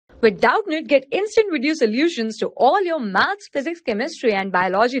With Doubtnut, get instant video solutions to all your maths, physics, chemistry, and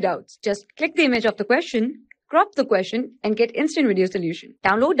biology doubts. Just click the image of the question, crop the question, and get instant video solution.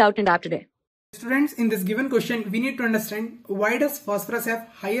 Download Doubtnut app today. Students, in this given question, we need to understand why does phosphorus have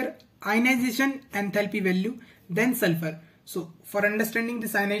higher ionization enthalpy value than sulfur. So, for understanding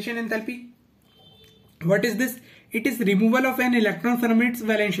this ionization enthalpy, what is this? It is removal of an electron from its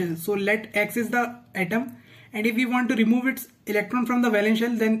valence shell. So, let X is the atom, and if we want to remove its electron from the valence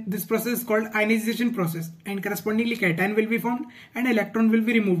shell, then this process is called ionization process, and correspondingly cation will be formed and electron will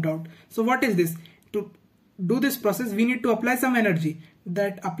be removed out. So, what is this? To do this process, we need to apply some energy.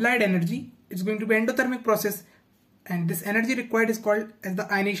 That applied energy is going to be endothermic process, and this energy required is called as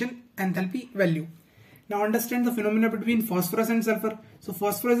the ionization enthalpy value. Now understand the phenomena between phosphorus and sulfur. So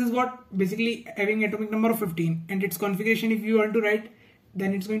phosphorus is what? Basically having atomic number of 15, and its configuration, if you want to write,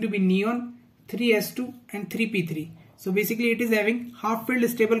 then it's going to be neon, 3s2 and 3p3. So basically it is having half filled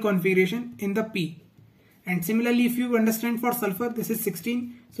stable configuration in the p. And similarly, if you understand for sulfur, this is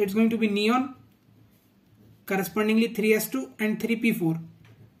 16, so it's going to be neon, correspondingly 3s2 and 3p4.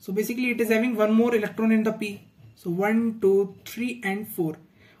 So basically it is having one more electron in the p. So 1, 2, 3 and 4.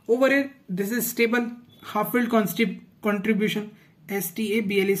 Over here, this is stable half filled contribution,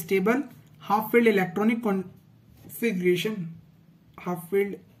 stable is stable half filled electronic configuration, half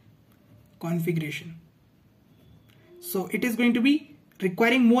filled configuration. So it is going to be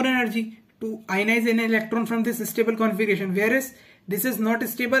requiring more energy to ionize an electron from this stable configuration, whereas this is not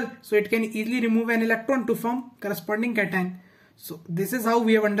stable, so it can easily remove an electron to form corresponding cation. So this is how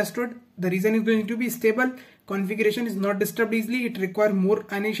we have understood. The reason is going to be stable configuration is not disturbed easily, it requires more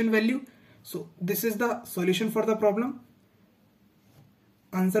ionization value. So this is the solution for the problem.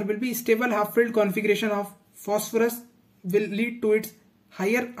 Answer will be stable half filled configuration of phosphorus will lead to its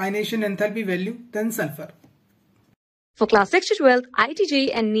higher ionization enthalpy value than sulfur. For class 6 to 12, IIT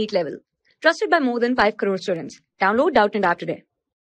JEE and NEET level. Trusted by more than 5 crore students. Download Doubtnut app today.